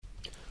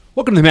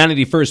Welcome to the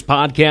Humanity First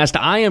podcast.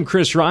 I am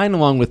Chris Ryan,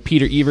 along with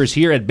Peter Evers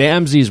here at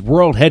BAMSI's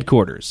World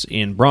Headquarters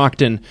in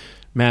Brockton,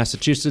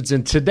 Massachusetts.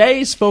 And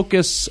today's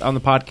focus on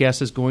the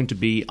podcast is going to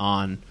be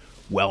on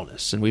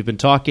wellness. And we've been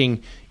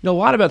talking a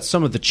lot about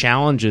some of the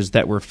challenges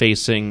that we're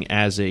facing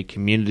as a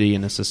community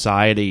and a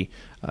society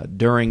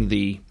during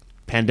the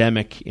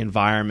pandemic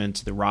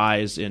environment, the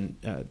rise in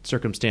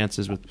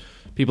circumstances with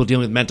people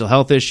dealing with mental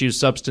health issues,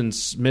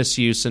 substance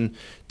misuse. And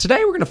today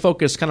we're going to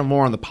focus kind of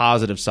more on the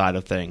positive side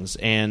of things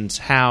and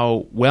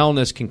how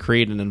wellness can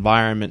create an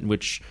environment in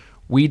which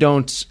we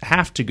don't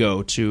have to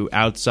go to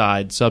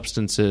outside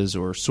substances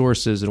or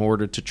sources in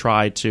order to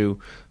try to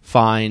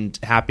find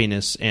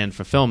happiness and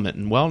fulfillment.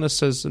 And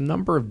wellness has a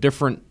number of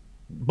different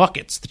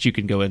buckets that you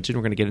can go into, and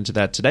we're going to get into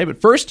that today.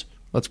 But first,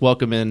 let's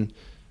welcome in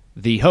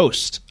the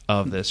host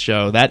of this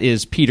show. That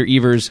is Peter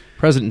Evers,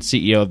 President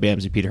and CEO of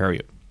BAMSI. Peter, how are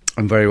you?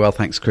 I'm very well,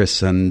 thanks,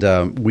 Chris. And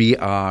we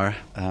are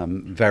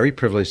very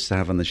privileged to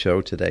have on the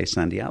show today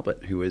Sandy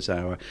Albert, who is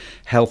our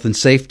health and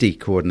safety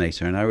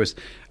coordinator. And I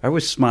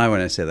always smile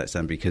when I say that,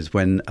 Sandy, because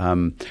when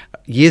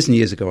years and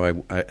years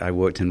ago I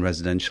worked in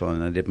residential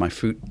and I did my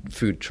food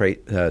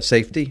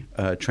safety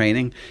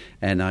training,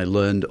 and I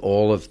learned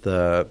all of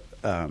the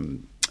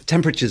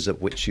temperatures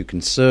at which you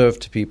can serve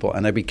to people,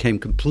 and I became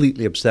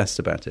completely obsessed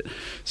about it.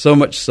 So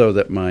much so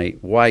that my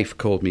wife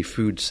called me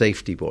food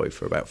safety boy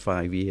for about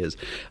 5 years.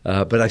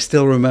 But I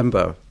still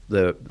remember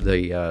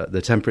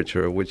the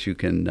temperature at which you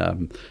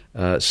can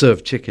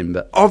serve chicken.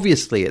 But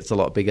obviously, it's a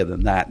lot bigger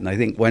than that. And I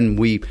think when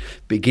we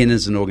begin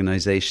as an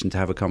organization to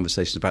have a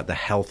conversation about the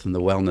health and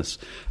the wellness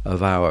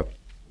of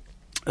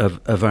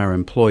our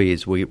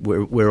employees,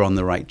 we're on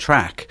the right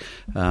track.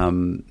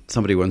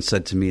 Somebody once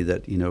said to me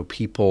that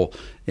people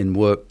in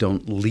work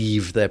don't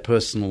leave their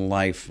personal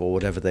life or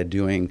whatever they're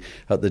doing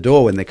at the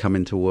door when they come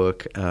into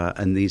work,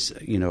 and these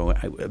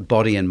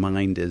body and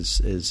mind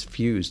is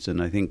fused.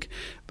 And I think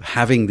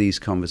having these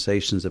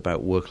conversations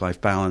about work-life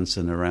balance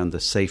and around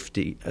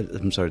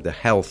the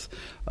health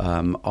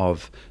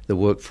of the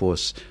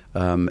workforce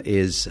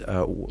is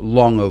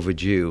long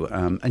overdue.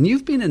 And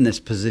you've been in this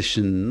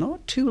position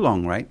not too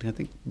long, right? I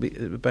think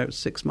about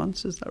 6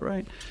 months. Is that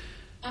right?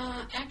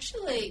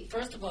 Actually,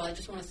 first of all, I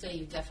just want to say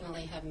you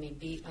definitely have me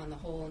beat on the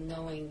whole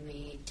knowing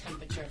the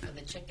temperature for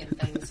the chicken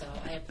thing, so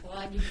I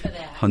applaud you for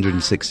that.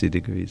 160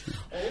 degrees.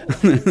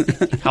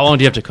 160. How long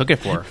do you have to cook it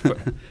for?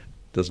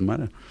 Doesn't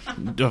matter.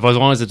 As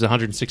long as it's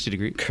 160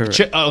 degrees? Correct.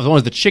 As long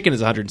as the chicken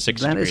is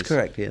 160 that degrees. That is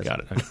correct, yes. Got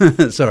it.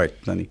 Okay. Sorry,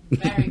 Sonny.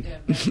 Very good.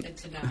 Very good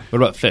to know. What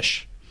about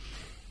fish?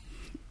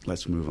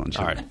 Let's move on.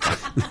 All right.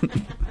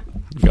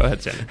 Go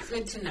ahead, Sandy.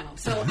 Good to know.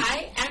 So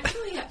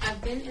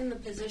I've been in the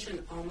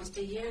position almost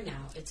a year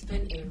now. It's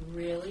been a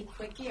really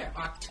quick year.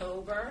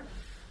 October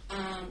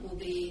will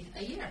be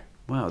a year.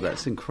 Wow,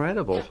 that's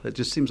incredible. Yeah. It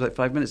just seems like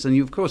 5 minutes. And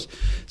you, of course,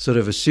 sort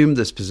of assumed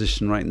this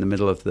position right in the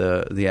middle of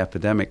the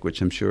epidemic,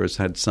 which I'm sure has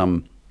had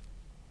some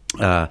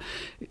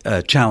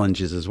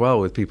challenges as well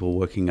with people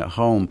working at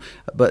home.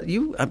 But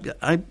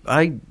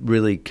I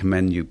really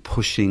commend you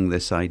pushing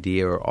this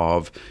idea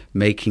of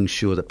making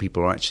sure that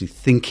people are actually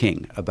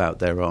thinking about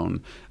their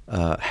own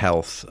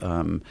health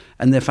and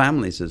their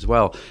families as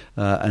well.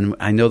 And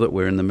I know that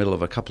we're in the middle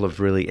of a couple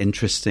of really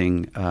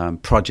interesting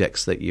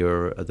projects that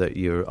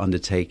you're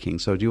undertaking.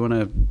 So do you want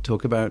to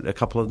talk about a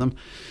couple of them?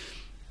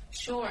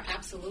 Sure,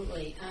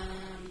 absolutely.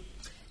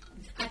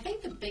 I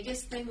think the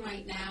biggest thing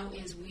right now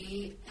is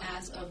we,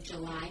 as of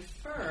July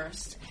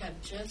 1st,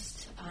 have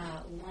just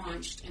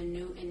launched a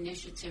new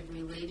initiative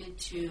related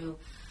to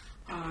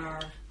our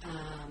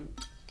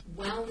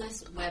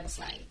wellness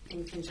website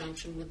in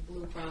conjunction with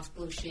Blue Cross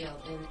Blue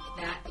Shield, and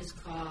that is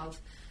called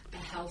A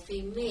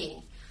Healthy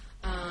Me.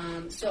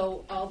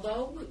 So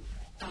although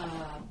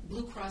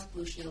Blue Cross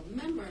Blue Shield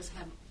members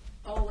have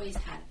always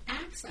had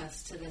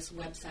access to this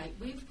website,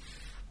 we've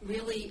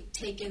really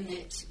taken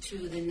it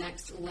to the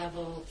next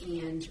level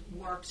and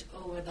worked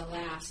over the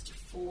last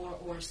 4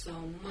 or so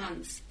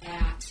months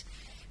at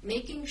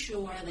making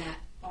sure that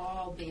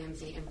all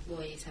BAMSI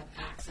employees have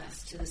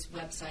access to this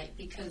website,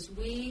 because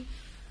we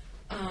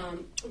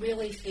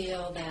really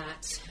feel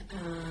that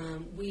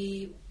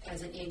we,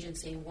 as an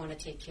agency, want to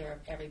take care of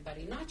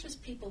everybody, not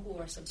just people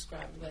who are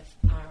subscribed with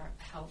our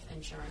health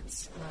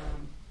insurance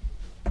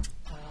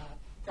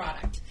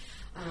product,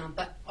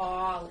 but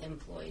all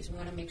employees. We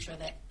want to make sure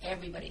that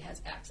everybody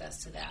has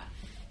access to that.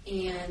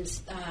 And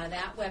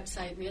that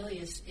website really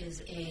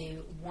is a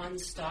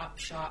one-stop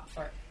shop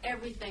for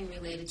everything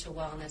related to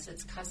wellness.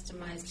 It's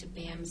customized to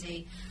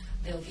BAMSI.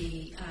 There'll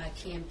be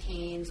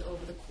campaigns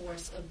over the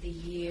course of the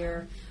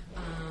year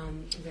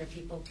where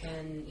people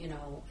can,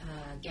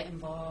 get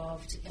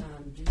involved,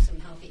 do some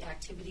healthy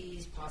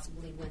activities,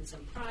 possibly win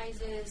some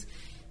prizes.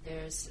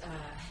 There's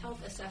a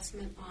health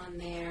assessment on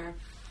there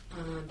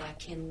that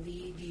can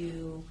lead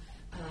you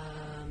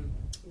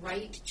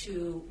right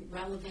to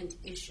relevant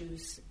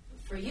issues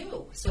for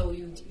you. So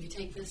you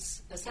take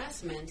this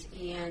assessment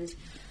and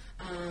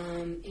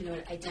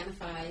it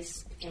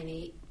identifies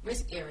any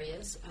risk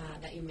areas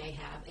that you may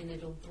have, and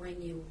it'll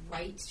bring you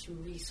right to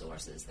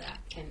resources that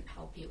can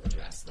help you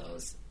address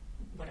those,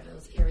 whatever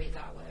those areas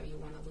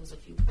lose a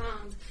few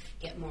pounds,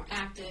 get more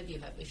active, you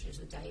have issues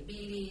with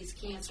diabetes,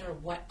 cancer,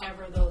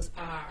 whatever those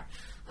are,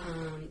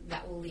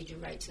 that will lead you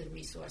right to the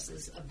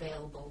resources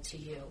available to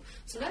you.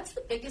 So that's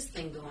the biggest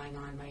thing going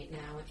on right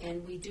now,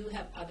 and we do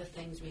have other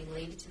things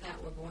related to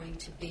that. We're going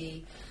to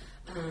be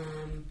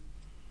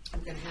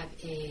we're going to have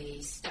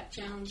a step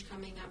challenge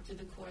coming up through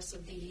the course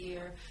of the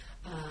year.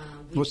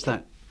 What's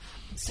that?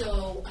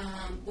 So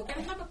we're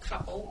going to have a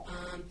couple.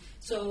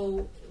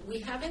 So we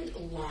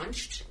haven't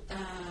launched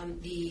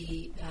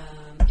the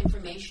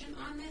information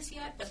on this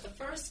yet, but the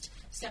first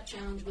step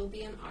challenge will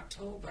be in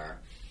October.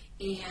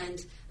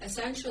 And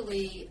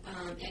essentially,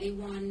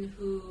 anyone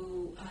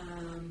who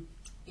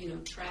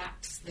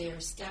tracks their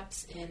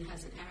steps and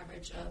has an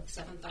average of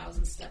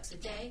 7,000 steps a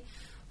day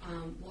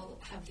will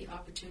have the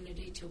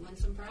opportunity to win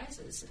some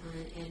prizes.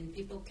 And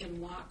people can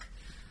walk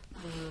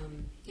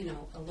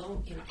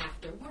alone,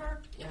 after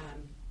work,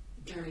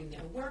 during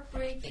their work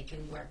break. They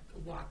can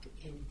walk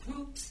in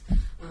groups.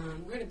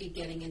 We're going to be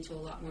getting into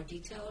a lot more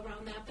detail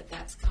around that, but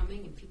that's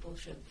coming, and people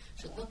should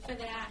look for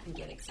that and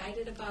get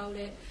excited about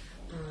it.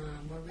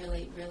 We're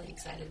really, really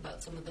excited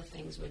about some of the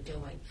things we're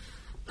doing.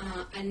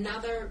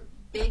 Another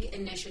big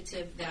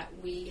initiative that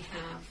we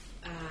have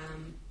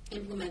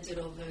implemented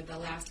over the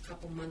last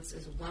couple months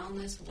is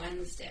Wellness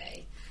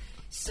Wednesday.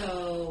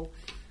 So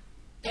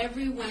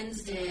every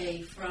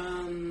Wednesday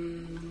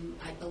from,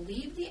 I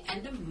believe, the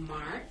end of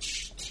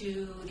March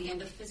to the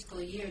end of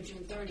fiscal year,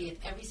 June 30th,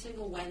 every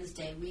single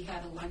Wednesday we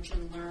have a lunch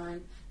and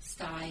learn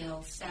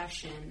style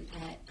session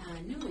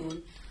at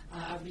noon,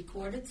 a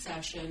recorded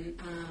session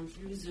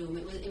through Zoom.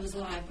 It was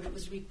live, but it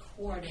was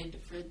recorded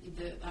for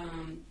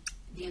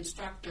the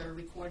instructor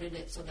recorded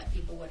it so that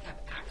people would have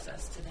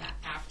access to that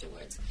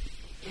afterwards.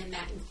 And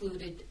that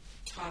included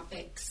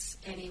topics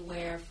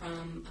anywhere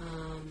from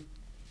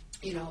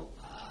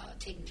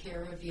taking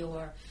care of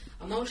your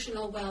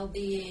emotional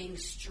well-being,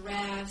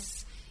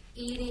 stress,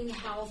 eating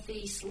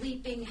healthy,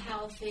 sleeping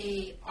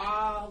healthy,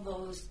 all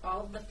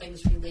of the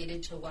things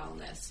related to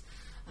wellness.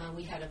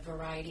 We had a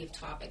variety of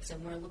topics,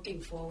 and we're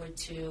looking forward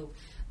to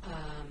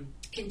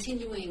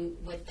continuing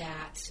with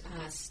that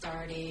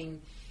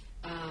starting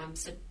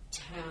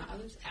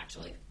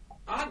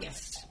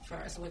August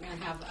 1st. We're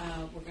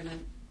going to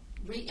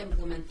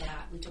re-implement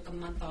that. We took a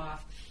month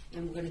off,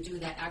 and we're going to do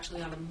that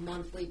actually on a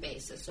monthly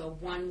basis, so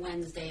one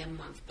Wednesday a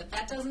month. But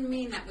that doesn't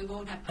mean that we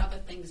won't have other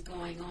things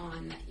going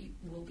on, that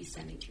we'll be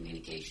sending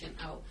communication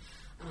out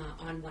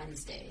on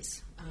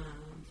Wednesdays.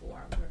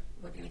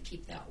 We're going to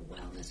keep that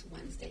Wellness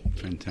Wednesday theme.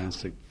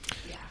 Fantastic.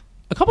 Yeah.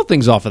 A couple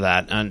things off of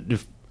that, and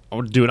if I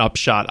want to do an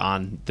upshot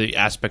on the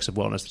aspects of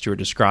wellness that you were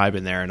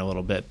describing there in a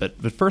little bit.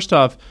 But first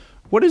off,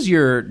 what is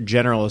your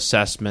general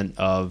assessment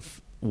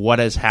of what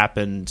has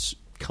happened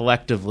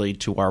collectively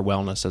to our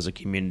wellness as a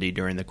community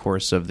during the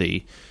course of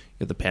the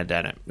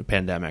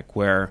pandemic,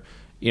 where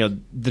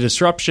the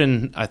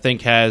disruption, I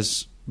think,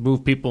 has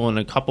moved people in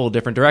a couple of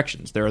different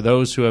directions. There are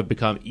those who have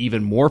become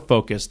even more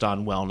focused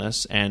on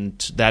wellness, and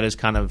that is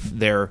kind of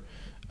their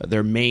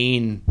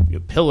main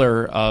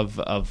pillar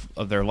of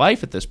their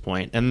life at this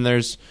point. And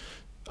there's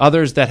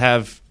others that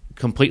have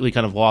completely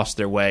kind of lost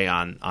their way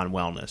on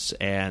wellness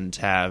and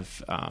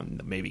have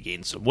maybe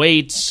gained some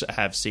weight,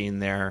 have seen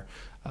their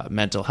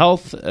mental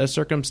health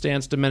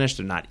circumstance diminished.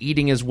 They're not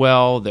eating as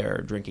well.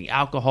 They're drinking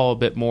alcohol a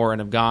bit more and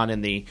have gone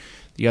in the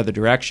other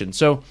direction.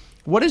 So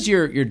what is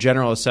your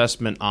general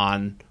assessment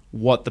on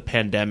what the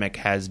pandemic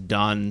has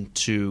done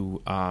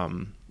to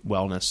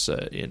wellness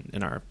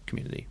in our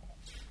community?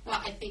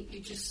 Well, I think you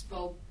just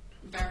spoke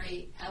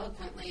very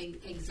eloquently,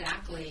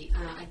 exactly.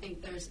 I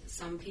think there's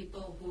some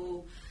people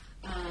who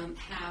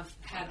have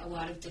had a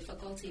lot of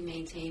difficulty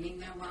maintaining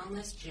their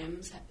wellness.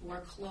 Gyms were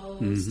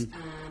closed.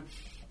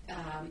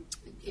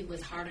 It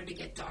was harder to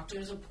get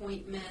doctor's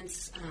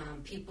appointments.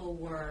 People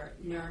were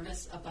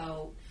nervous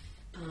about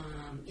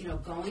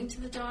going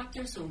to the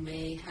doctor, so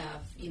may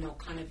have,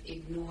 kind of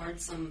ignored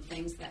some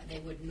things that they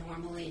would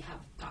normally have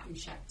gotten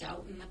checked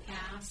out in the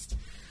past.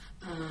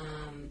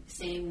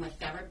 Same with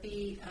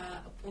therapy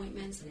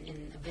appointments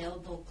and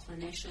available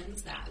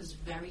clinicians. That was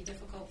very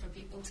difficult for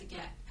people to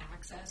get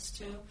access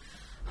to.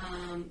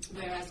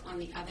 Whereas on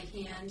the other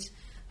hand,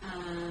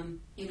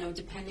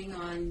 depending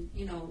on,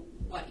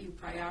 what you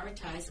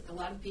prioritize, a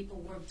lot of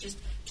people were just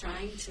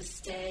trying to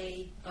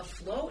stay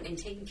afloat and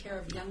taking care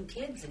of young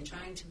kids and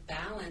trying to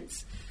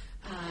balance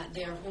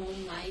their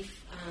home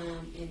life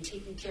and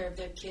taking care of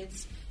their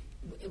kids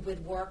with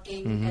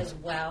working as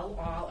well,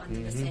 all under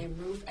the same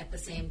roof at the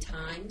same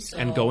time. So,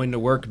 and going to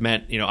work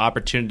meant,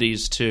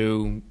 opportunities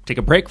to take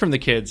a break from the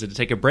kids and to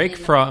take a break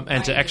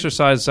to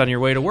exercise on your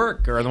way to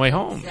work or on the way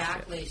home.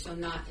 Exactly. So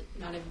not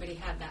everybody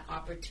had that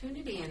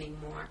opportunity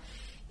anymore.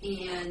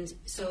 And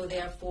so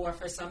therefore,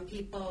 for some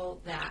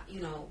people that,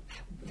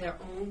 their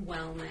own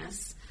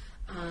wellness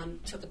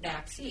took a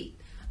back seat.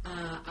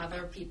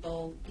 Other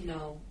people,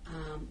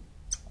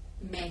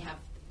 may have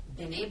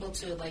been able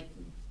to,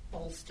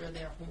 bolster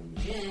their home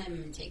gym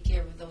and take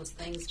care of those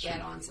things,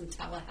 get on some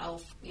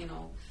telehealth,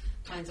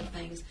 kinds of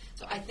things.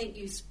 So I think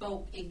you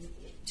spoke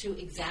to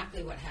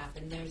exactly what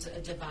happened. There's a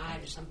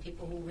divide. There's some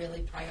people who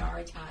really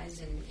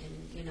prioritize and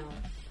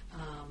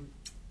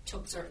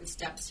took certain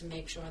steps to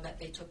make sure that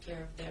they took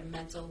care of their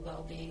mental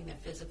well-being, their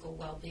physical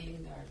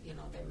well-being,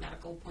 their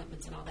medical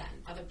appointments and all that.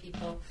 And other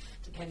people,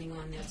 depending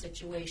on their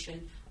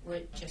situation,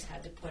 just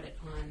had to put it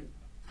on,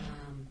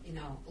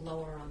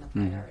 lower on the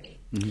priority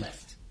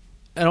list.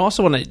 And I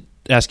also want to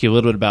ask you a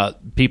little bit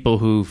about people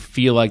who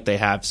feel like they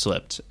have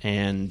slipped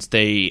and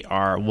they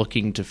are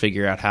looking to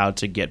figure out how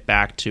to get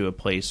back to a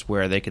place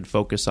where they can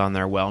focus on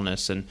their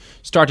wellness and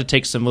start to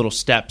take some little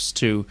steps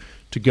to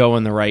go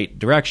in the right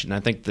direction. I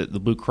think that the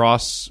Blue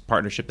Cross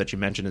partnership that you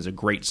mentioned is a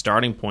great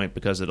starting point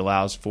because it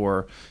allows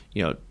for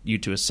you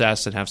to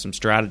assess and have some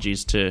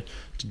strategies to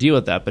deal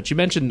with that. But you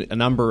mentioned a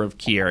number of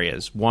key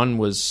areas. One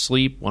was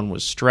sleep, one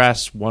was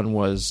stress, one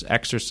was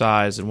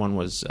exercise, and one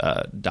was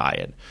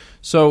diet.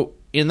 So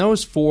in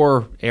those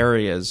 4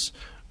 areas,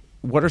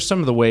 what are some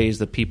of the ways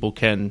that people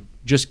can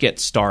just get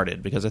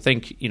started? Because I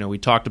think, we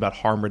talked about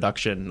harm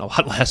reduction a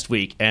lot last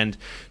week. And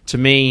to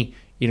me,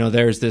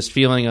 there's this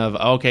feeling of,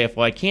 okay, if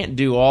I can't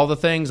do all the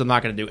things, I'm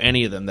not going to do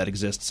any of them that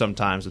exist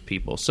sometimes with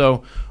people.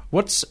 So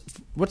what's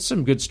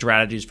some good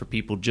strategies for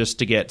people just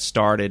to get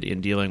started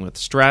in dealing with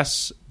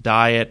stress,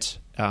 diet,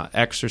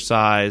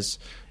 exercise,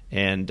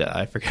 and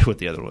I forget what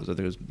the other was. I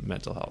think it was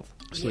mental health.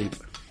 Sleep.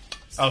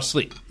 Yes. Oh,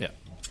 sleep, yeah.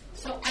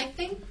 So I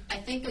think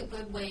a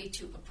good way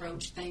to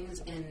approach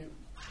things, and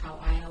how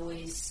I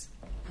always,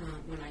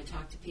 when I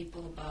talk to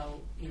people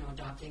about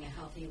adopting a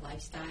healthy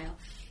lifestyle,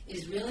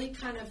 is really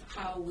kind of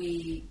how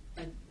we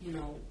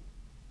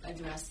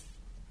address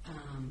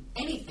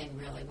anything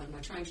really when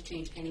we're trying to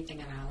change anything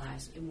in our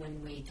lives. And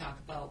when we talk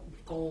about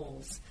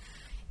goals,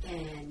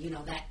 and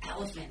that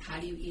elephant, how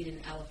do you eat an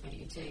elephant?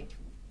 You take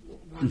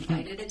one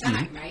bite at a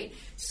time, right?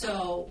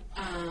 So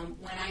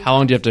how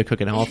long do you have to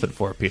cook an elephant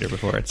for, Peter,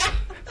 before it's...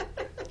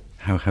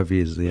 How heavy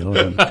is the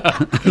elephant?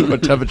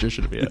 What temperature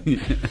should it be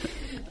at?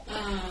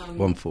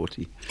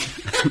 140.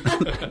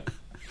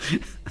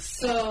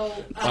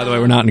 So, by the way,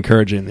 we're not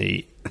encouraging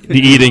the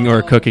eating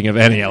or cooking of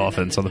any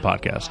elephants on the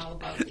podcast. All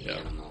about the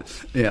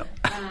animals. Yeah.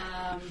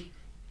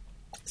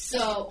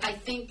 So I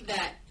think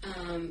that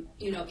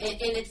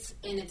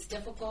and it's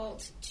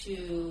difficult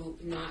to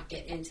not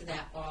get into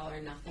that all or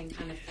nothing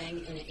kind of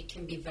thing, and it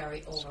can be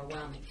very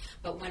overwhelming.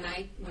 But when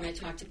I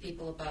talk to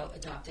people about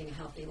adopting a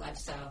healthy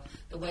lifestyle,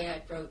 the way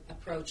I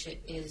approach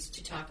it is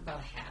to talk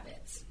about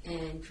habits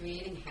and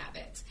creating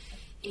habits,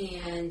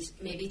 and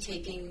maybe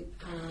taking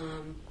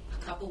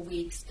a couple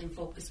weeks and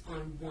focus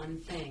on one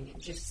thing.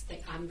 Just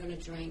think, I'm going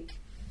to drink,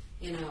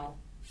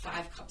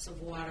 5 cups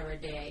of water a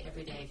day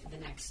every day for the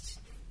next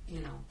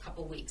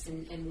couple weeks,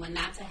 and when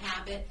that's a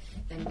habit,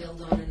 then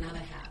build on another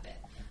habit.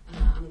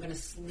 I'm going to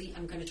sleep.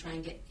 I'm going to try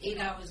and get 8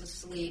 hours of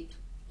sleep,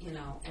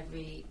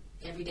 every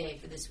day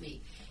for this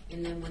week,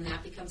 and then when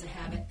that becomes a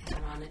habit,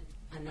 add on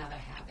another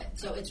habit.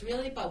 So it's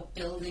really about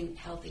building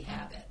healthy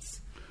habits.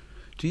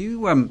 Do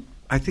you?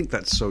 I think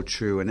that's so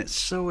true, and it's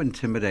so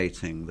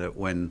intimidating that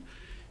when.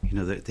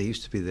 They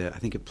used to be I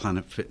think at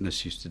Planet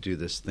Fitness used to do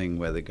this thing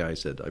where the guy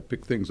said, I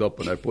pick things up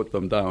and I put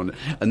them down.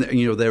 And,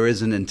 there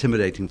is an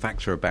intimidating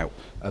factor about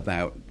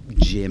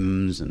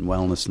gyms and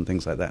wellness and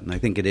things like that. And I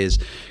think it is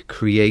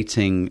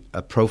creating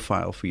a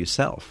profile for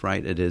yourself,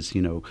 right? It is,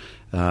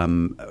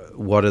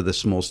 what are the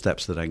small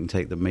steps that I can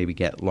take that maybe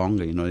get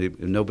longer?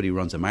 Nobody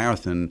runs a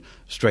marathon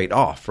straight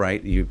off,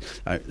 right? You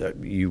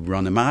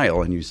run a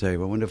mile and you say,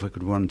 well, I wonder if I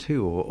could run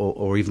 2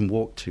 or even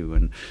walk 2.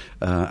 And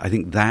I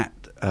think that,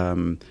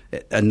 and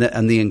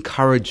the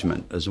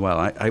encouragement as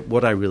well.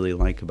 What I really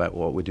like about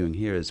what we're doing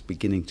here is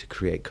beginning to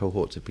create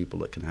cohorts of people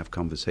that can have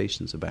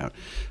conversations about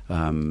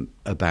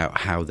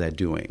how they're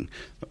doing.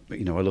 I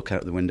look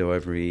out the window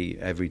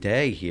every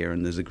day here,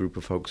 and there's a group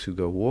of folks who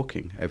go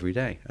walking every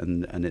day,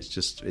 and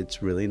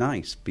it's really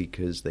nice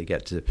because they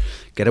get to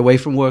get away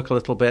from work a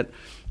little bit.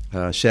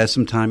 Share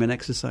some time and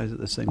exercise at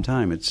the same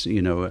time. It's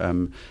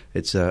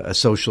it's a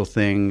social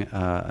thing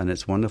and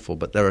it's wonderful.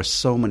 But there are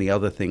so many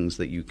other things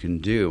that you can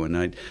do,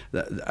 and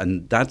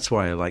that's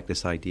why I like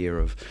this idea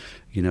of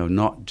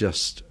not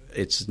just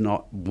it's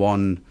not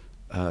one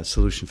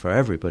solution for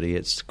everybody.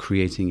 It's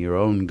creating your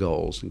own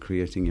goals and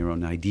creating your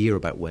own idea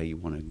about where you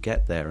want to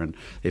get there, and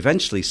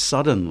eventually,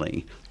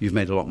 suddenly, you've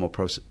made a lot more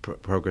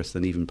progress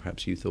than even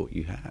perhaps you thought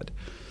you had.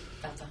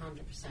 That's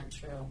 100%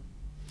 true.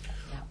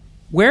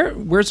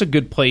 Where's a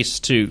good place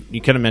to,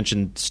 you kind of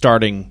mentioned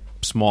starting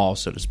small,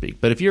 so to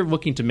speak, but if you're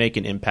looking to make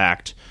an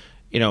impact,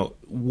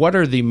 what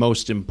are the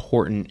most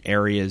important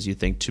areas you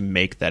think to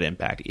make that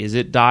impact? Is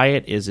it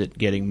diet? Is it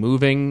getting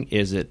moving?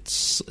 Is it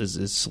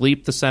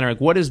sleep the center? Like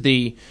what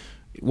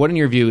in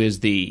your view is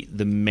the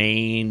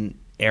main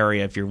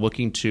area if you're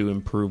looking to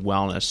improve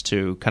wellness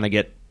to kind of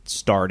get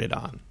started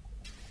on?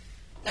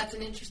 That's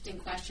an interesting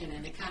question,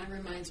 and it kind of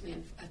reminds me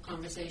of a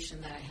conversation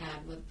that I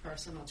had with a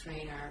personal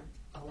trainer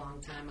a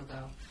long time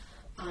ago.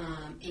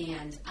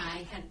 And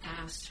I had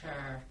asked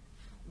her,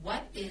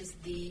 what is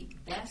the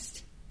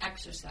best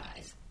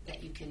exercise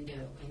that you can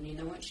do? And you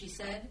know what she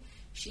said?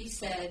 She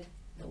said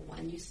the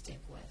one you stick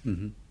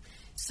with.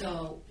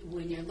 So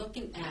when you're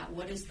looking at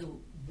what is the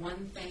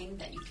one thing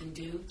that you can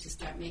do to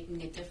start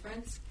making a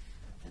difference,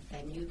 the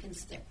thing you can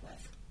stick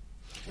with.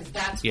 Because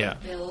that's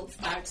what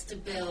starts to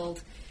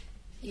build,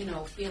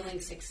 feeling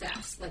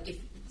success. Like if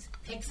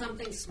pick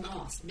something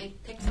small,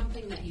 pick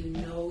something that you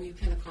know you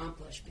can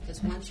accomplish.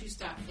 Because once you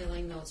start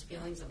feeling those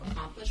feelings of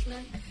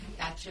accomplishment,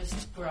 that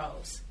just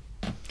grows.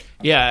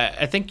 Yeah,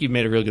 I think you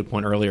made a really good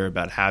point earlier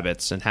about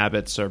habits, and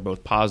habits are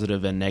both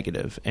positive and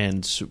negative.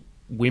 And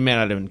we may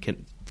not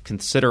even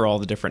consider all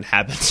the different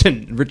habits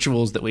and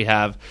rituals that we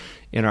have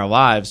in our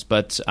lives,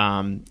 but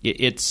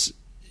it's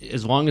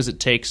as long as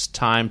it takes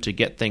time to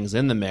get things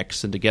in the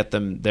mix and to get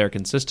them there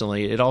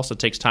consistently, it also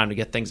takes time to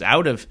get things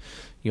out of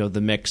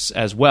the mix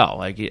as well.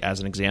 Like as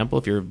an example,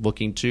 if you're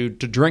looking to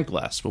drink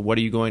less, well, what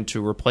are you going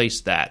to replace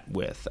that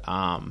with?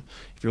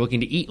 If you're looking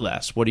to eat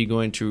less, what are you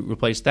going to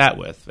replace that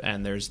with?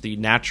 And there's the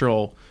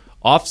natural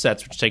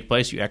offsets which take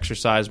place. You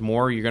exercise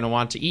more, you're going to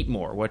want to eat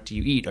more. What do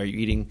you eat? Are you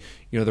eating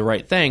the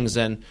right things?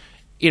 And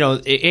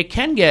it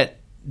can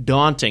get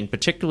daunting,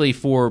 particularly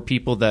for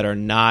people that are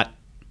not,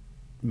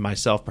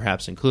 myself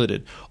perhaps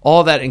included,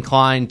 all that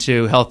inclined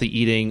to healthy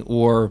eating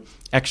or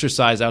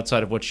exercise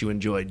outside of what you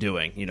enjoy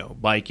doing,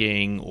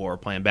 biking or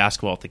playing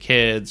basketball with the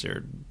kids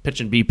or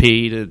pitching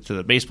BP to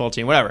the baseball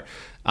team, whatever,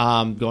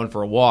 going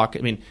for a walk.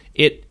 I mean,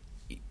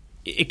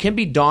 it can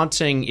be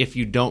daunting if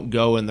you don't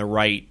go in the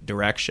right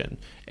direction.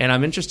 And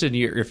I'm interested in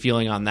your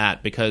feeling on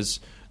that, because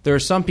there are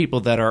some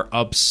people that are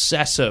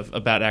obsessive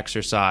about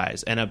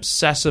exercise and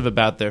obsessive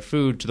about their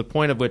food to the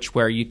point of which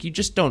where you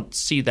just don't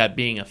see that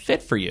being a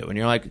fit for you. And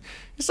you're like,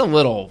 it's a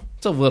little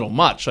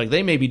much. Like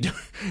they may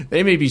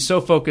be so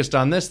focused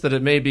on this that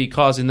it may be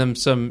causing them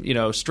some,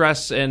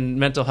 stress and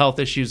mental health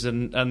issues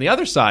on the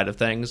other side of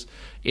things,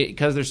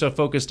 because they're so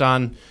focused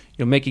on,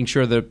 making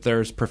sure that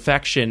there's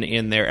perfection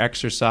in their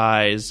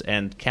exercise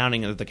and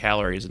counting of the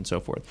calories and so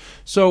forth.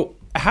 So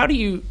how do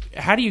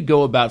you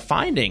go about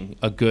finding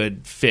a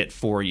good fit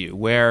for you,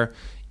 where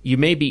you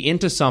may be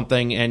into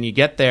something and you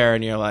get there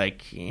and you're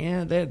like,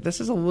 yeah, this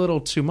is a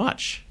little too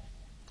much?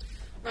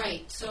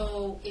 Right.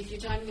 So if you're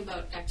talking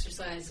about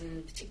exercise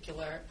in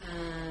particular,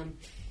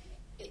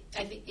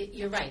 I think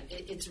you're right.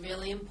 It's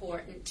really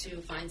important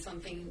to find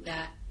something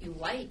that you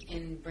like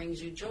and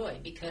brings you joy,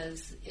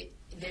 because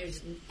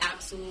there's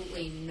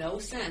absolutely no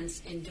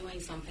sense in doing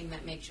something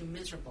that makes you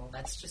miserable.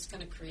 That's just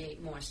going to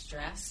create more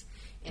stress,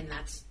 and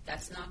that's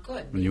not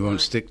good. And you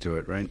won't stick to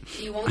it, right?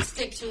 You won't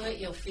stick to it.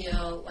 You'll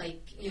feel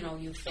like,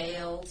 you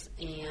failed,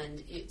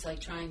 and it's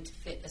like trying to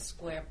fit a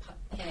square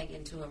peg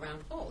into a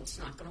round hole. It's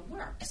not going to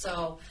work.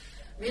 So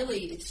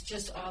really, it's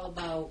just all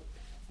about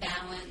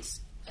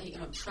balance,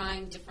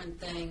 trying different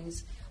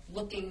things,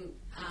 looking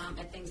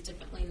at things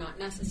differently, not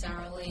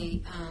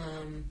necessarily,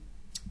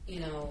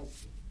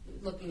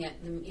 looking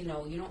at them, you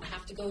don't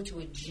have to go to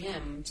a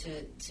gym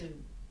to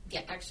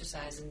get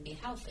exercise and be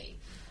healthy.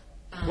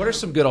 What are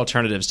some good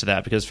alternatives to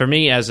that? Because for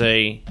me, I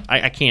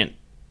can't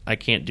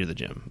do the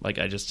gym. Like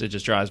it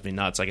just drives me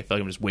nuts. Like I feel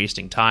like I'm just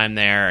wasting time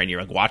there, and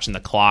you're like watching the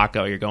clock.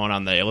 Oh, you're going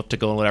on the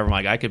elliptical and whatever. I'm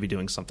like, I could be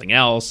doing something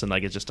else, and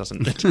like it just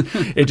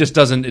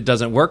doesn't. It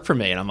doesn't work for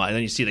me. And I'm like,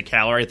 then you see the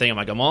calorie thing. I'm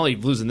like, I'm only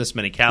losing this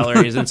many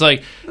calories. And it's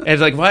like,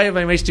 why am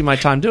I wasting my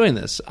time doing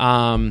this?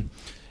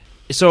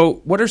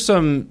 So what are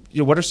some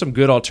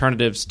good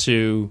alternatives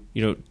to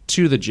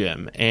the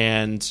gym?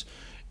 And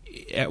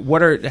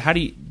how do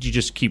you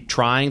just keep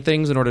trying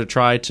things in order to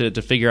try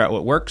to figure out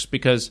what works?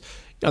 Because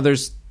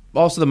there's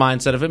also the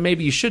mindset of it,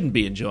 maybe you shouldn't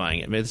be enjoying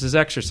it. Maybe this is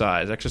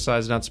exercise.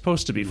 Exercise is not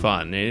supposed to be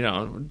fun.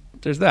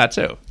 There's that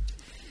too.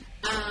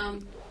 Well,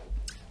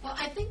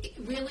 I think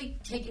really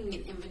taking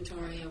an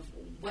inventory of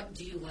what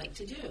do you like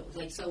to do.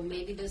 Like, so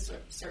maybe there's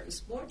certain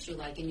sports you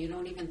like, and you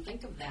don't even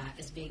think of that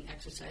as being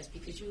exercise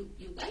because you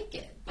like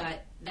it.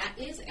 But that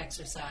is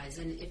exercise.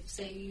 And if,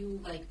 say, you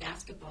like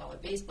basketball or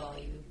baseball,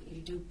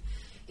 you do,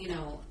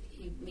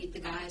 you meet the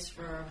guys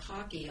for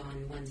hockey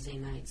on Wednesday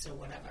nights or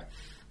whatever.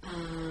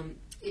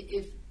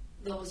 If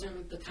those are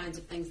the kinds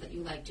of things that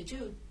you like to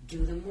do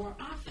them more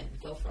often.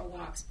 Go for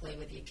walks, play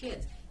with your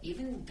kids.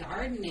 Even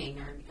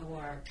gardening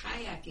or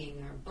kayaking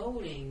or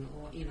boating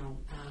or,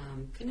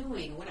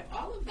 canoeing, whatever.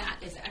 All of that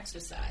is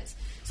exercise.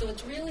 So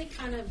it's really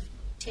kind of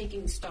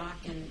taking stock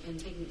and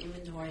taking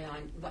inventory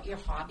on what your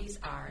hobbies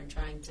are and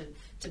trying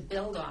to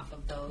build off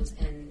of those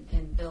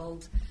and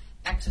build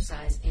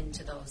exercise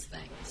into those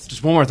things.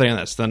 Just one more thing on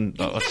this, then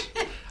let's...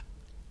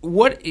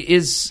 What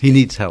is... He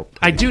needs help.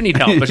 I do need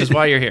help, which is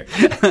why you're here.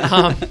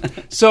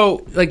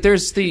 So, like,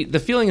 there's the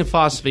feeling and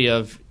philosophy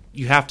of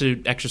you have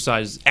to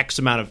exercise X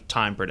amount of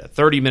time per day,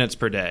 30 minutes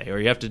per day, or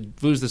you have to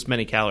lose this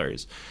many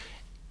calories.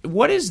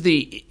 What is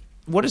the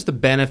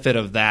benefit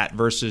of that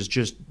versus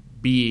just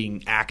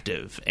being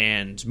active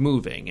and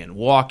moving and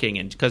walking?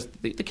 And because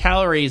the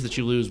calories that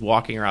you lose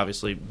walking are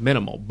obviously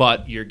minimal,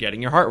 but you're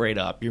getting your heart rate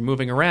up, you're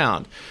moving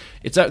around.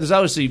 There's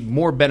obviously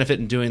more benefit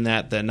in doing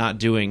that than not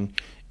doing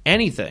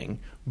anything.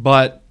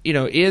 But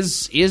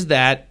is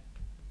that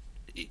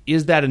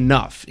is that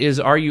enough?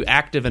 Are you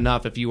active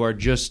enough if you are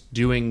just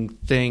doing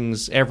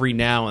things every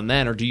now and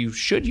then, or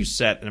should you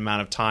set an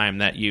amount of time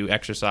that you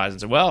exercise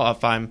and say, well,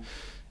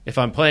 if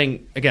I'm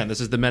playing, again,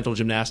 this is the mental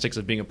gymnastics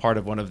of being a part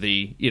of one of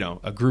the,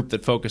 a group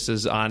that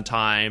focuses on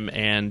time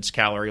and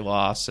calorie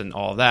loss and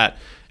all of that.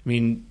 I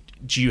mean,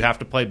 do you have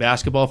to play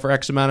basketball for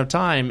X amount of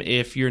time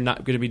if you're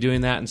not going to be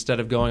doing that instead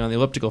of going on the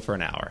elliptical for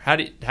an hour? How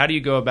do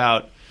you go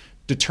about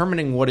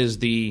determining what is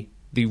the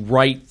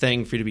right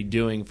thing for you to be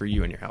doing for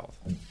you and your health?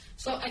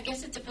 So I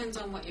guess it depends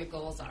on what your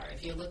goals are.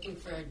 If you're looking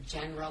for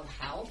general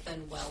health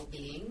and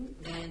well-being,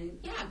 then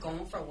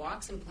going for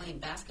walks and playing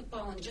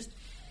basketball and just,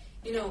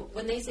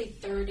 when they say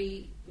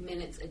 30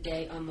 minutes a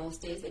day on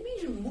most days, it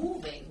means you're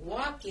moving,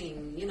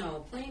 walking,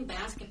 playing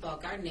basketball,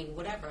 gardening,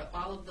 whatever,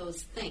 all of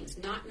those things.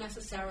 Not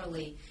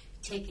necessarily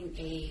taking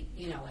a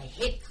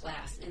HIIT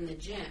class in the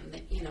gym.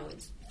 That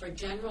it's for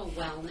general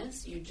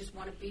wellness. You just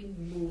want to be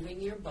moving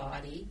your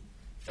body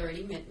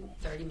 30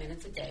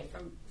 minutes a day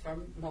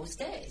from most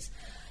days.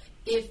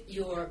 If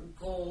your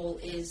goal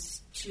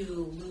is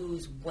to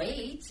lose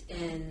weight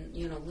and,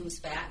 lose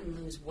fat and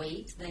lose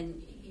weight,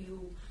 then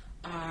you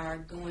are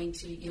going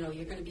to,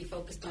 you're going to be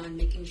focused on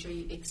making sure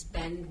you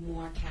expend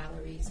more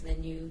calories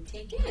than you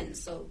take in.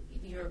 So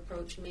your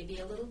approach may be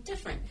a little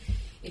different.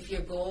 If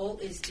your goal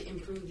is to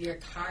improve your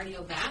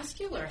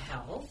cardiovascular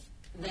health,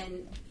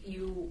 then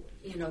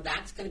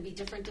that's going to be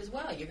different as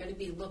well. You're going to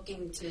be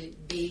looking to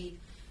be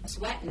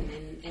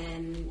sweating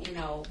and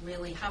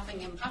really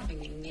huffing and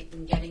puffing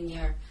and getting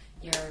your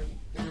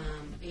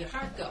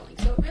heart going.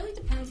 So it really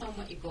depends on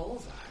what your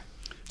goals are.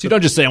 So you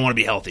don't just say I want to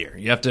be healthier.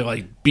 You have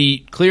to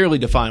be clearly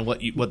define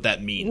what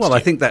that means. Well, I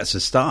think that's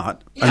a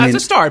start. Yeah, it's a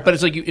start, but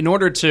it's like in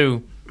order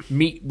to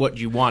meet what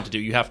you want to do,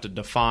 you have to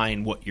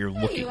define what you're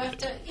looking you have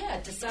to do.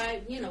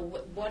 Decide,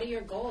 what are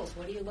your goals?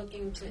 What are you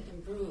looking to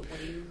improve? What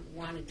do you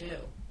want to do?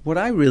 What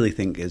I really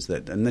think is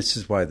that, and this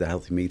is why the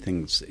Healthy Me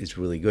thing is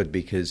really good,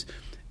 because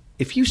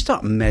if you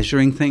start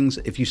measuring things,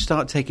 if you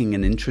start taking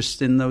an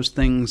interest in those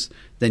things,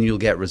 then you'll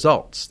get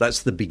results.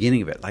 That's the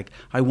beginning of it. Like,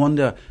 I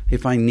wonder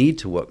if I need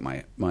to work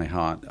my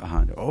heart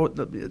harder. Or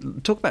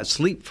talk about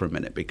sleep for a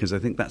minute, because I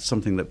think that's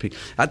something that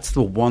that's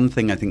the one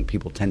thing I think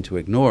people tend to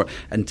ignore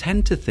and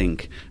tend to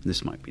think,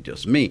 this might be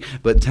just me,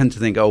 but tend to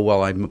think, oh,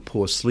 well, I'm a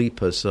poor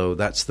sleeper, so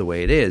that's the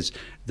way it is.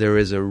 There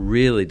is a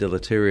really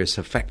deleterious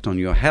effect on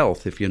your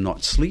health if you're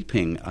not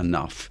sleeping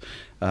enough.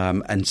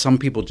 And some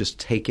people just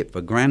take it for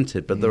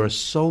granted, but there are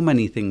so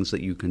many things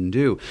that you can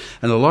do.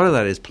 And a lot of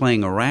that is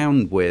playing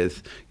around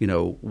with,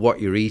 what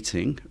you're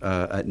eating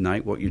at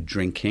night, what you're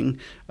drinking,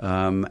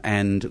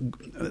 and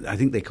I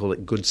think they call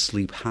it good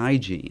sleep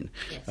hygiene.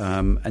 Yes.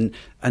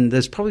 And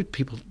there's probably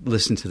people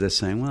listen to this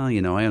saying, well,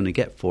 I only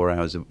get 4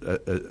 hours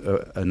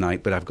a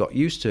night, but I've got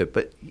used to it.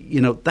 But,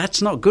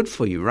 that's not good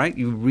for you, right?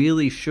 You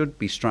really should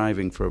be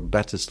striving for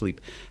better sleep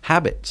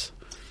habits.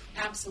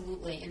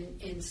 Absolutely,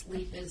 and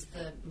sleep is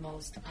the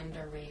most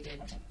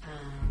underrated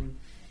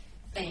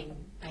thing,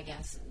 I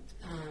guess.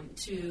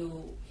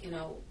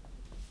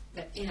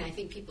 I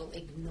think people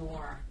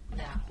ignore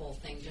that whole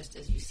thing, just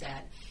as you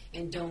said,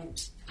 and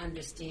don't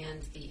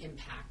understand the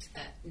impact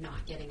that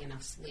not getting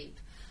enough sleep.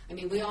 I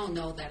mean, we all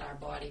know that our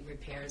body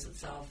repairs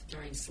itself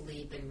during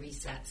sleep and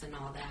resets and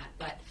all that,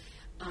 but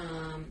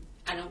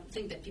I don't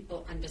think that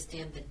people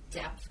understand the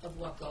depth of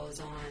what goes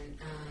on,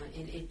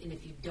 and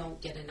if you don't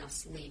get enough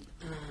sleep,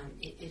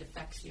 it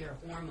affects your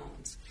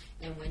hormones.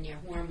 And when your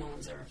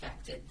hormones are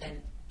affected,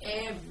 then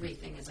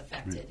everything is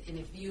affected. And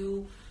if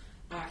you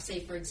say,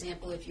 for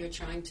example, if you're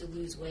trying to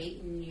lose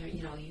weight and you're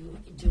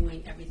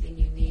doing everything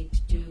you need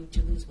to do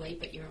to lose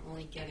weight, but you're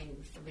only getting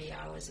 3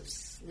 hours of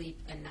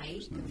sleep a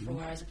night, and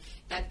 4 hours,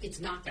 that it's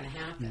not going to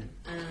happen.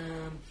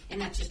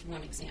 And that's just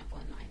one example.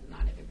 And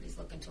not everybody's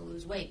looking to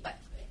lose weight, but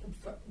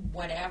for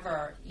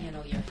whatever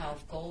your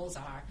health goals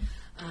are,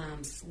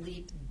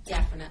 sleep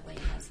definitely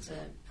has to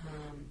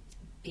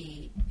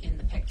be in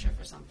the picture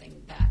for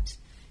something that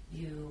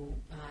you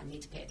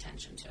need to pay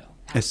attention to.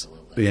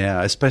 Absolutely.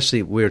 Yeah,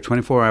 especially we're a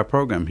 24-hour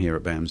program here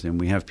at BAMSI, and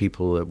we have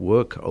people that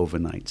work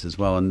overnights as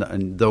well,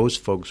 and those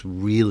folks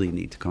really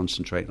need to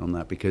concentrate on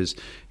that, because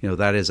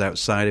that is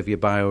outside of your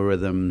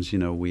biorhythms.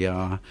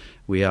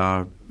 We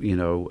are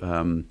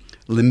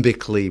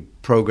limbically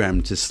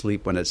programmed to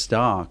sleep when it's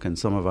dark, and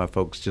some of our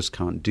folks just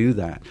can't do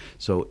that.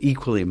 So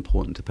equally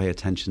important to pay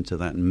attention to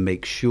that and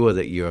make sure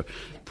that you're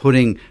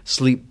putting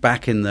sleep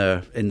back in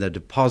the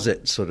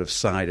deposit sort of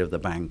side of the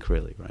bank,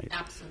 really, right?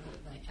 Absolutely.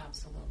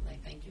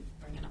 Thank you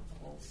for bringing up the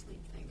whole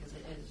sleep thing, because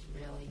it is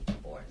really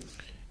important.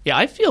 Yeah,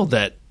 I feel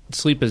that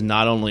sleep is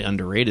not only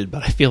underrated,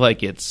 but I feel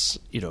like it's,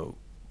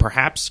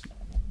 perhaps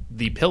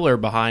the pillar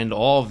behind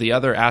all of the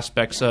other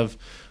aspects of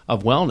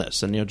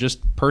wellness. And,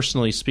 just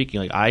personally speaking,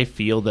 like, I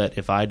feel that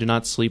if I do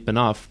not sleep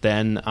enough,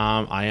 then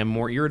I am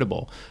more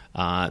irritable.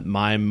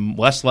 I'm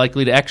less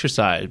likely to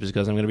exercise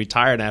because I'm going to be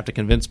tired and I have to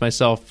convince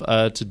myself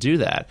to do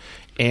that.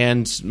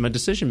 And my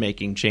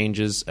decision-making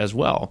changes as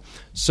well.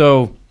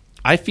 So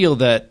I feel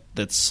that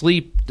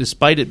sleep,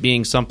 despite it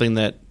being something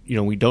that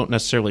we don't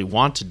necessarily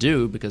want to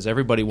do, because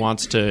everybody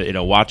wants to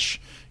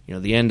watch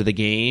the end of the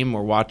game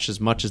or watch as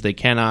much as they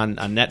can on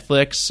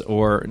Netflix,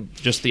 or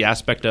just the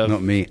aspect of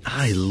not me.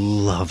 I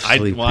love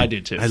sleeping. I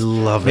do too. I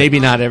love maybe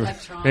it. Not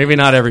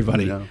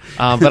everybody, No.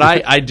 but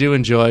I do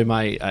enjoy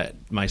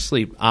my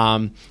sleep.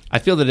 I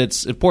feel that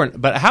it's important.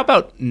 But how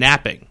about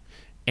napping?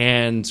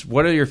 And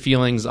what are your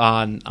feelings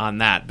on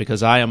that?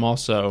 Because I am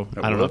also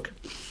At work?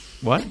 know.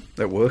 What?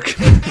 At work?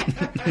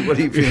 What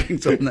are your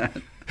feelings on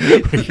that?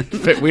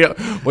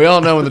 we all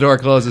know when the door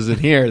closes in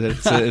here that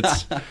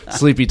it's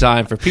sleepy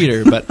time for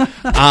Peter. But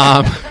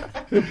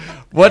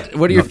what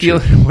are your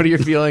what are your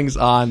feelings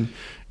on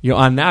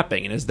on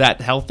napping? And is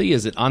that healthy?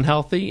 Is it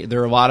unhealthy?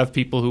 There are a lot of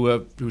people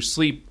who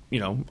sleep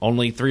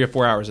only 3 or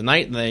 4 hours a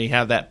night, and they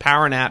have that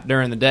power nap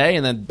during the day,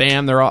 and then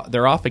bam,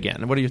 they're off again.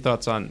 And what are your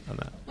thoughts on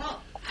that?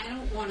 Well, I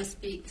don't want to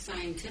speak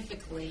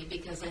scientifically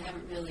because I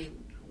haven't really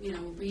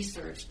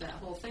researched that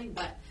whole thing,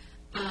 but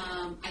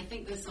I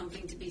think there's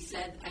something to be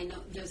said. I know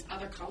there's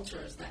other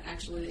cultures that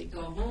actually they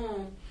go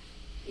home,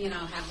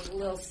 have a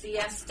little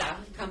siesta,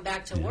 come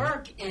back to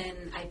work,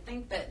 and I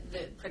think that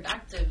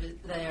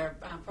their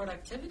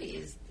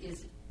productivity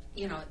is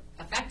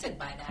affected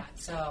by that.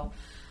 So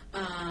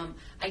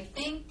I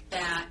think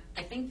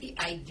the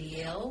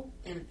ideal,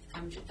 and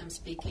I'm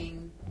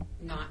speaking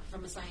not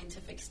from a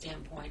scientific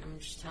standpoint, I'm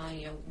just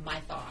telling you my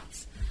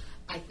thoughts.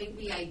 I think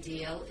the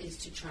ideal is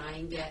to try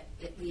and get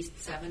at least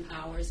 7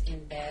 hours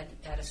in bed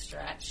at a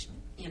stretch,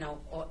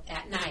 or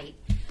at night.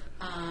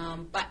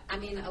 But I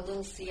mean, a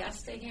little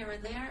siesta here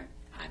and there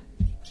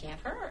can't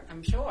hurt,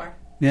 I'm sure.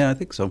 Yeah, I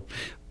think so.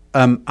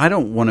 I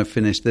don't want to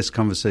finish this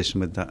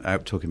conversation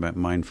without talking about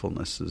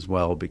mindfulness as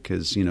well,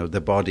 because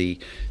the body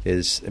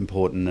is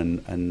important,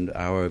 and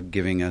our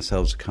giving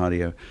ourselves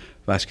cardiovascular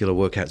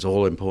workouts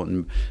all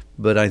important.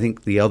 But I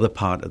think the other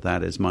part of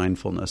that is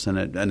mindfulness, and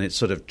it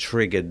sort of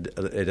triggered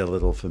it a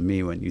little for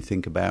me when you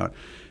think about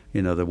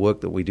the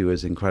work that we do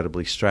is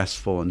incredibly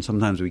stressful, and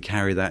sometimes we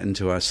carry that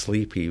into our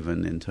sleep,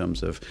 even in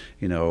terms of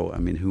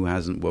who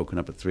hasn't woken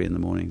up at 3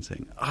 a.m.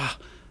 saying,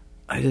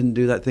 I didn't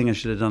do that thing I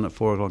should have done at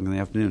 4 o'clock in the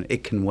afternoon.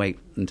 It can wait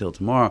until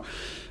tomorrow.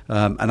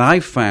 And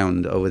I've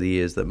found over the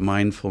years that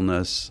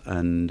mindfulness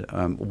and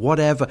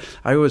whatever,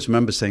 I always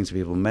remember saying to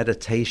people,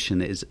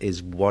 meditation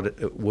is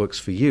what works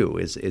for you,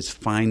 is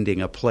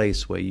finding a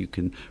place where you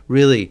can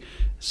really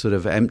sort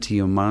of empty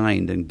your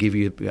mind and give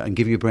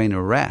your brain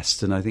a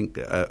rest. And I think,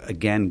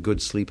 again,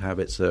 good sleep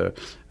habits are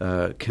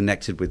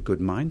connected with good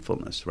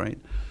mindfulness, right?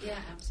 Yeah,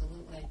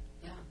 absolutely.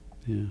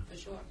 Yeah. For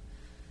sure.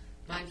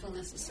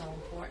 Mindfulness is so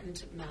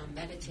important.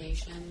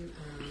 Meditation.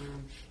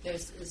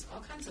 There's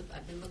all kinds of.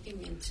 I've been looking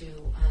into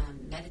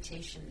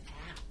meditation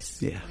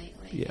apps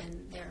lately,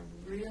 and they're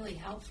really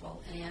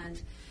helpful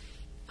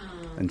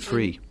and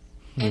free.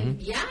 And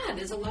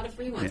there's a lot of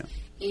free ones.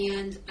 Yeah.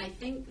 And I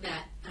think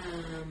that,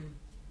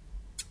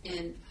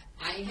 and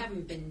I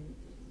haven't been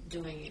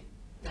doing it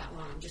that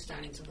long. I'm just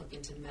starting to look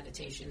into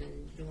meditation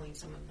and doing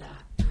some of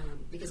that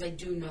because I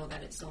do know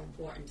that it's so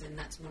important, and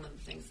that's one of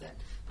the things that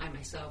I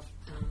myself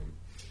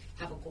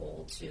have a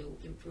goal to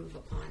improve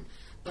upon.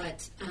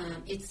 But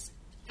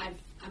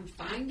I'm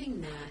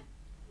finding that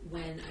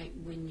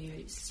when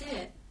you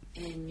sit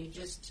and you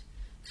just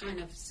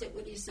kind of sit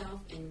with yourself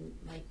and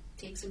like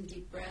take some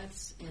deep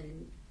breaths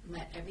and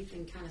let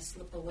everything kind of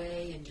slip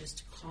away and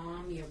just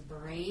calm your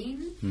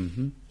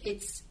brain,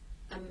 it's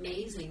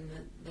amazing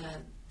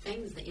the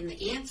things in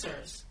the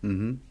answers,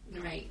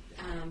 right,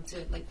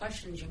 to like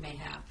questions you may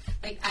have.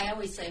 Like I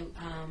always say,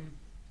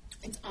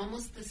 it's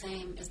almost the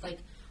same as like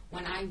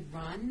when I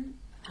run,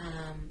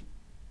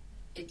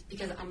 it's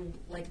because I'm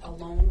like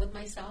alone with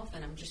myself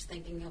and I'm just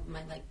thinking of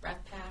my like breath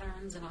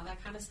patterns and all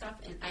that kind of stuff.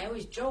 And I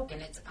always joke,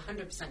 and it's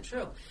 100%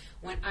 true.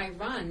 When I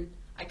run,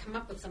 I come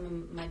up with some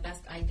of my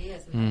best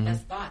ideas and my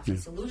best thoughts and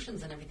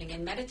solutions and everything.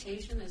 And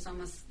meditation is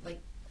almost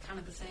like kind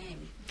of the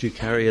same. Do you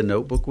carry a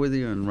notebook with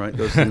you and write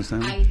those things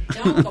down? I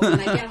don't, but when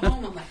I get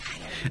home, I'm like, I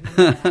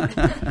don't remember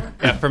that.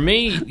 Yeah, for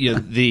me,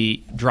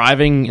 the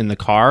driving in the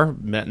car,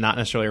 not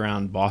necessarily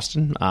around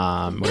Boston,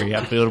 where you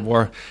have to be a little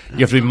more, you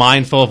have to be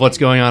mindful of what's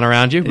going on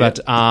around you. But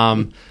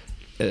I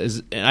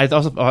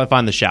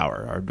find the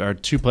shower are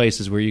two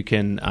places where you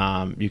can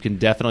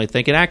definitely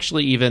think, and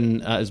actually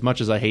even as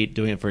much as I hate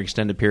doing it for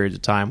extended periods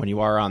of time, when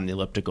you are on the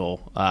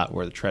elliptical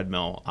or the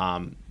treadmill,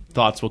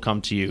 thoughts will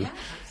come to you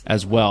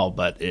as well.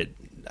 But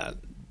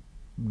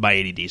my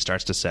ADD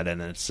starts to set in,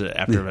 and it's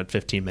after about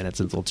 15 minutes,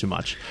 it's a little too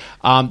much.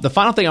 The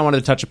final thing I wanted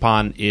to touch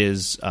upon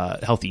is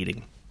healthy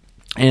eating.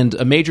 And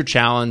a major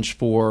challenge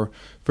for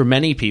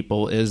many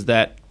people is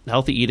that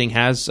healthy eating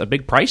has a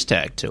big price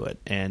tag to it.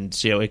 And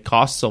it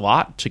costs a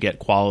lot to get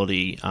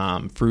quality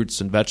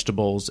fruits and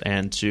vegetables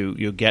and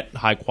to get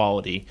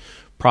high-quality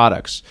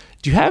products.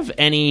 Do you have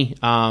any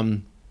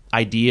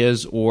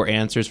ideas or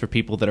answers for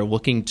people that are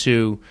looking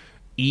to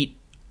eat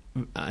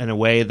in a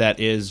way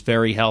that is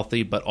very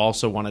healthy, but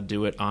also want to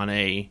do it on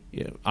a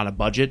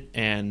budget?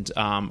 And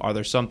are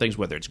there some things,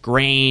 whether it's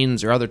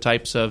grains or other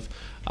types of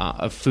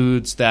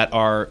foods that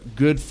are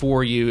good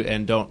for you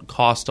and don't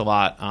cost a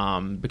lot?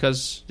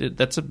 Because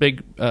that's a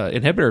big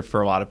inhibitor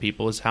for a lot of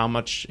people, is how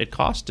much it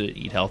costs to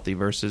eat healthy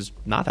versus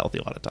not healthy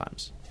a lot of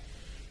times.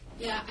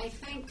 Yeah, I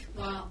think,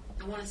 well,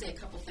 I want to say a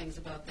couple things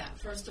about that.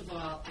 First of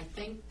all, I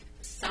think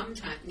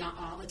sometimes, not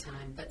all the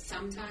time, but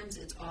sometimes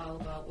it's all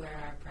about where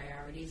our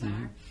priorities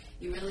are.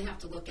 You really have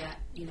to look at,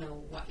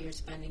 what you're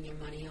spending your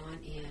money on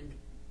and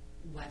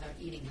whether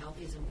eating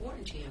healthy is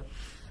important to you.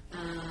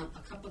 A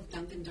cup of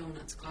Dunkin'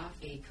 Donuts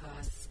coffee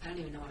costs, I don't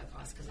even know what it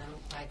costs because I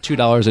don't buy coffee.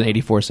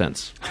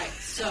 $2.84. All right,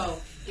 so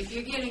if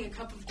you're getting a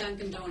cup of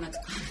Dunkin' Donuts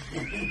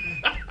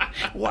coffee.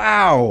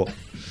 Wow.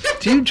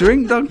 Do you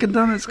drink Dunkin'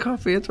 Donuts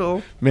coffee at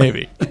all?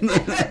 Maybe.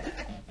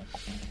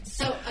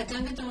 So a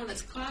Dunkin'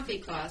 Donuts coffee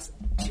costs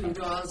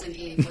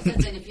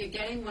 $2.84, and if you're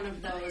getting one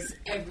of those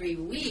every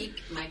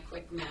week, my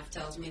quick math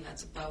tells me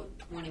that's about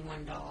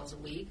 $21 a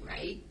week,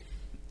 right?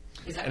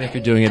 Is that And right? if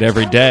you're doing it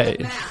every day,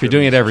 it's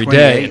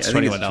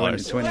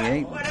 $21.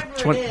 28.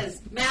 Whatever it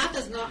is, math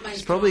is not my.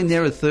 It's probably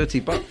nearer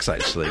 $30,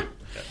 actually.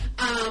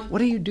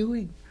 What are you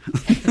doing?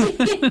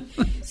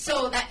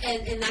 So that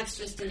and that's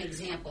just an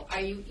example. Are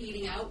you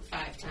eating out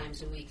 5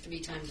 times a week, 3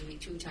 times a week,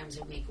 2 times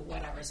a week, or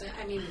whatever? So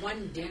I mean,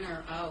 one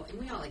dinner out, and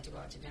we all like to go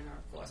out to dinner,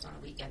 of course, on a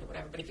weekend or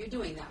whatever. But if you're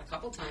doing that a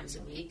couple times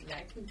a week,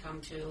 that can come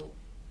to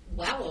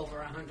well over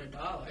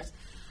 $100.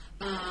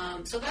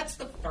 So that's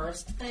the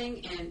first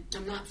thing, and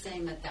I'm not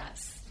saying that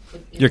that's.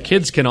 Your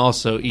kids can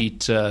also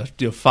eat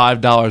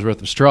 $5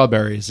 worth of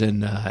strawberries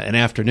in an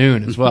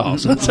afternoon as well.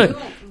 So we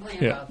won't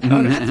complain about that.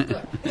 Oh,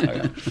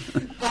 that's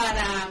good. But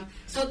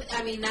so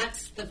I mean,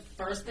 that's the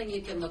first thing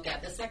you can look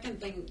at. The second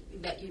thing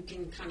that you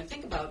can kind of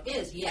think about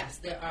is, yes,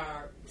 there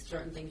are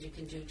certain things you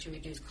can do to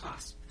reduce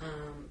costs.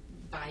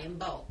 Buy in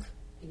bulk.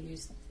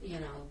 Use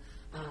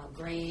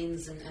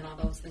grains and all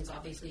those things.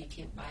 Obviously, you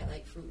can't buy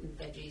like fruit and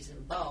veggies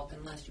in bulk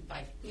unless you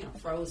buy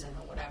frozen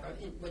or whatever,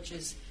 which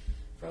is.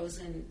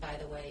 Frozen, by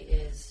the way,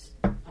 is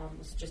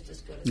almost just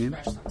as good as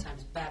fresh,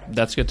 sometimes better.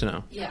 That's good to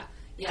know. Yeah,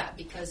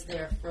 because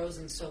they're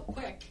frozen so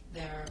quick,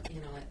 they're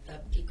at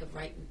the peak of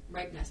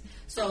ripeness.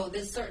 So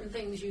there's certain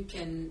things you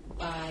can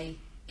buy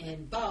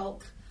in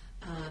bulk.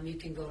 You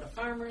can go to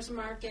farmers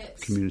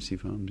markets, Community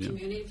farms,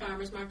 community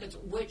farmers markets.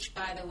 Which,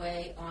 by the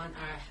way, on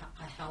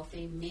our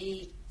Healthy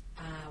Me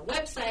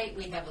website,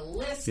 we have a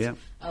list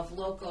of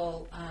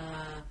local.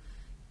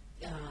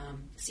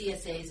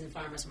 CSAs and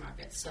farmers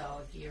markets. So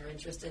if you're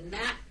interested in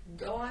that,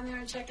 go on there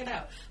and check it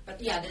out.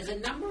 But yeah, there's a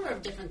number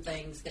of different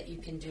things that you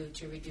can do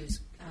to reduce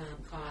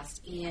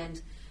costs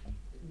and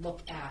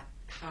look at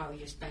how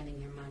you're spending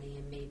your money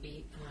and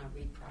maybe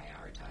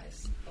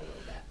reprioritize a little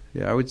bit.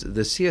 Yeah,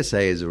 the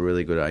CSA is a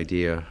really good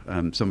idea.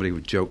 Somebody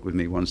would joke with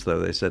me once, though.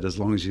 They said, as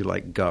long as you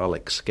like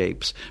garlic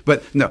scapes.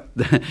 But no,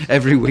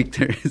 every week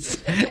there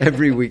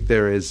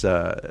is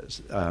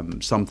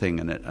something,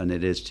 and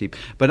it is cheap.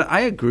 But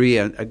I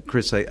agree,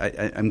 Chris.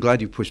 I'm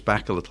glad you pushed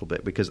back a little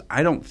bit, because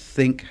I don't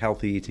think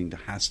healthy eating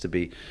has to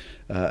be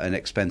an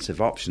expensive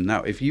option.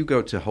 Now, if you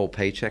go to Whole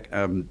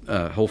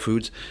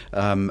Foods,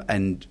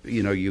 and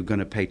you're going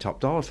to pay top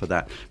dollar for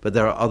that, but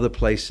there are other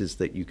places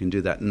that you can do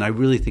that, and I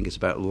really think it's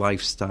about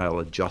lifestyle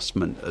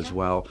adjustment as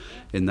well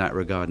in that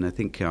regard. And I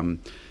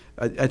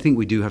think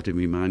we do have to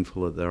be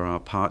mindful that there are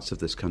parts of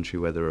this country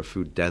where there are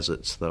food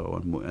deserts, though,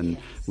 and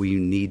we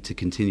need to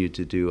continue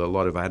to do a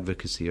lot of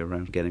advocacy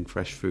around getting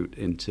fresh food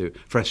into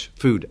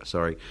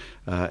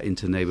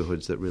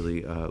neighborhoods that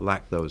really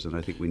lack those. And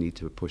I think we need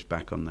to push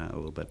back on that a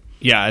little bit.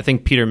 Yeah, I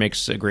think Peter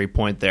makes a great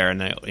point there.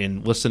 And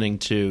in listening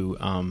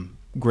to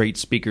great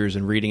speakers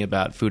and reading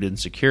about food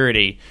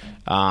insecurity,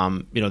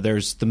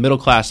 there's the middle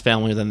class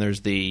family, then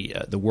there's the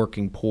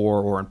working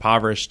poor or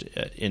impoverished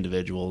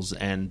individuals,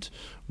 and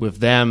with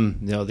them,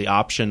 the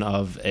option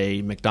of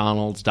a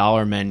McDonald's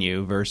dollar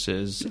menu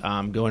versus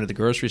going to the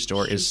grocery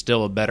store is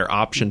still a better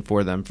option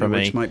for them.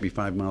 Which might be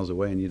 5 miles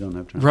away, and you don't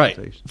have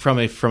transportation.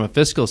 Right, from a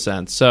fiscal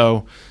sense.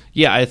 So,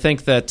 yeah, I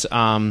think that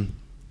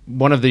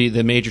one of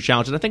the major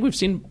challenges, I think we've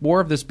seen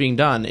more of this being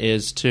done,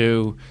 is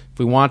if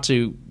we want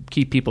to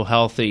keep people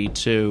healthy,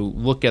 to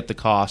look at the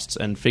costs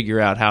and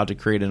figure out how to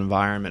create an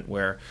environment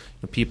where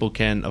people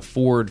can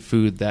afford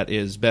food that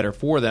is better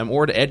for them,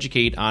 or to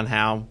educate on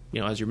how,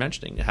 as you're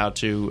mentioning, how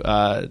to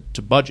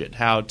budget,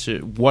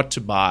 what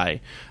to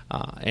buy,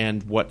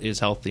 and what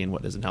is healthy and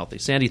what isn't healthy.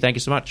 Sandy, thank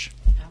you so much.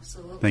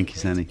 Absolutely. Thank you,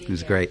 Sandy. It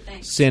was great.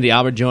 Thanks. Sandy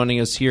Albert joining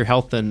us here,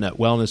 Health and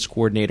Wellness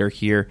Coordinator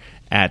here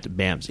at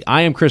BAMSI.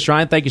 I am Chris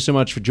Ryan. Thank you so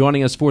much for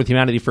joining us for the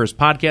Humanity First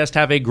podcast.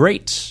 Have a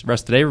great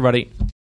rest of the day, everybody.